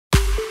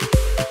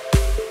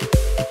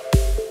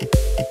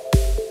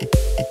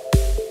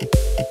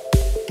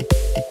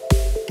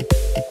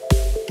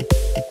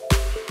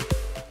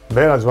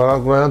Bé, a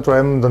l'Escola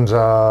trobem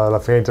la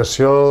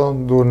finalització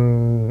d'un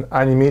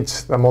any i mig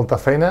de molta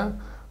feina,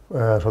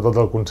 sobretot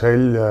del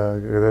Consell,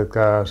 que crec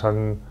que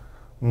s'han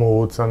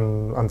mogut,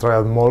 han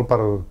treballat molt per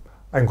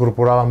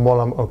incorporar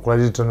l'handbol al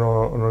col·legis on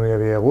no n'hi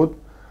havia hagut,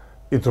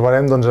 i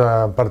trobarem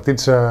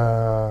partits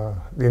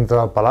dintre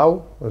del Palau.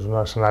 És un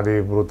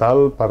escenari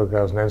brutal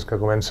perquè els nens que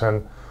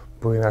comencen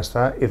puguin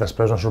estar, i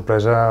després una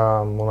sorpresa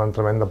amb un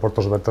entrenament de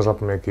portes obertes al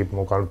primer equip,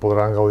 quan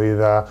podran gaudir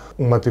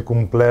d'un matí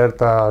complet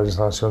a les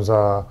instal·lacions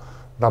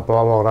del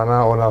Palau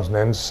Blaugrana, on els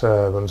nens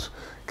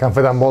que han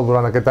fet handbol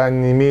durant aquest any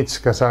i mig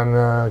que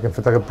hem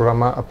fet aquest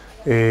programa,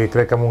 i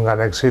crec que amb un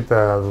gran èxit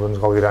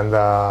gaudiran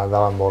de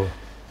l'handbol.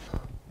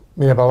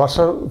 Mira, pel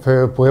Barça,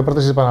 poder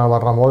participar en el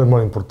Barramol és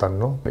molt important,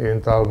 no? I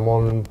entre el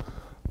món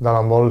de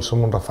l'handbol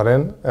som un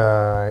referent,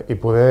 i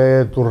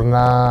poder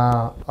tornar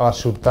a la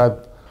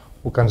ciutat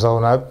el que ens ha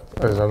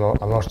donat és el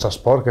nostre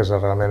esport, que és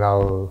realment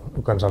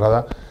el que ens agrada,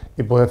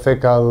 i poder fer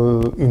que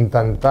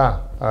intentar,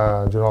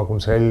 junt al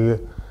Consell,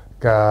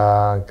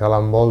 que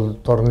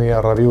l'handbol torni a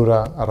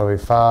reviure, a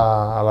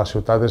revifar a la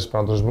ciutat,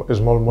 per nosaltres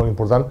és molt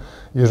important,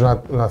 i és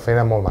una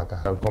feina molt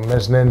maca. Com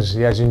més nens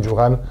hi hagin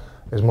jugant,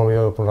 és molt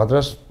millor per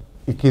nosaltres.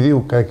 I qui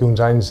diu que d'aquí uns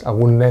anys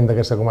algun nen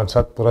d'aquesta que ha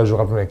començat podrà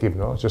jugar al primer equip,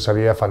 no? Això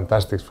seria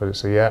fantàstic,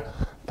 seria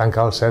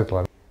tancar el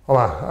cercle.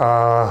 Home,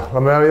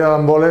 la meva vida de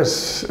l'handbol és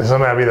la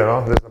meva vida,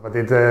 no? Des de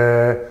petit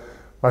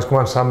vaig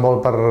començar handbol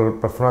per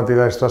fer una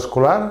activitat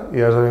extraescolar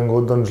i ha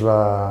esdevingut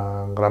la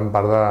gran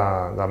part de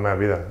la meva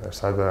vida. He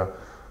estat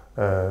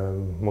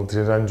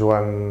moltíssims anys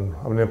jugant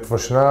a nivell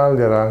professional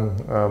i ara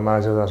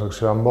manager de la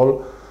secció d'handbol.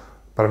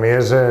 Per mi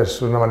és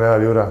una manera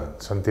de viure.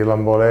 Sentir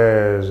l'handbol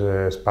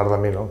és part de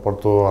mi, no?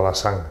 Porto a la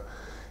sang.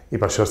 I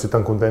per això estic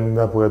tan content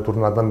de poder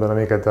tornar també una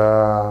miqueta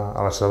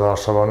a la ciutat de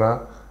Barcelona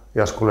i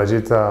als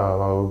col·legis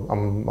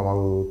amb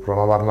el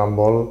programa Barna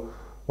Handbol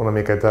una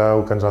miqueta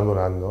el que ens han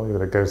donat, no? Jo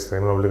crec que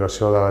tenim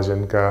l'obligació de la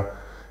gent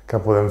que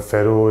podem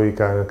fer-ho i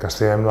que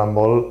estimem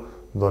l'handbol,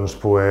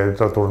 poder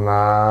retornar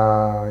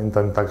a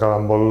intentar que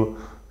l'handbol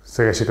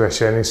segueixi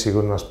creixent i sigui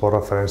un esport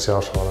referència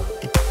a Barcelona.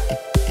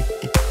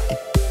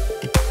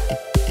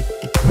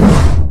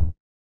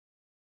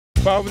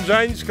 Fa uns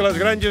anys que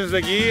les granges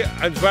d'aquí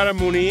ens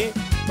vàrem unir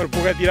per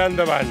poder tirar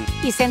endavant.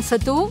 I sense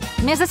tu,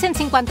 més de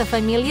 150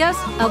 famílies,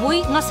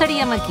 avui no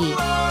seríem aquí.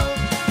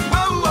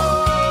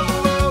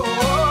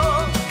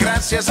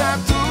 Gràcies a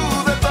tu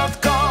de tot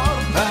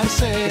cor per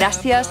ser.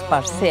 Gràcies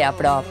per ser a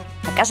prop.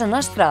 A casa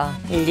nostra,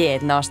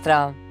 llet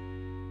nostra.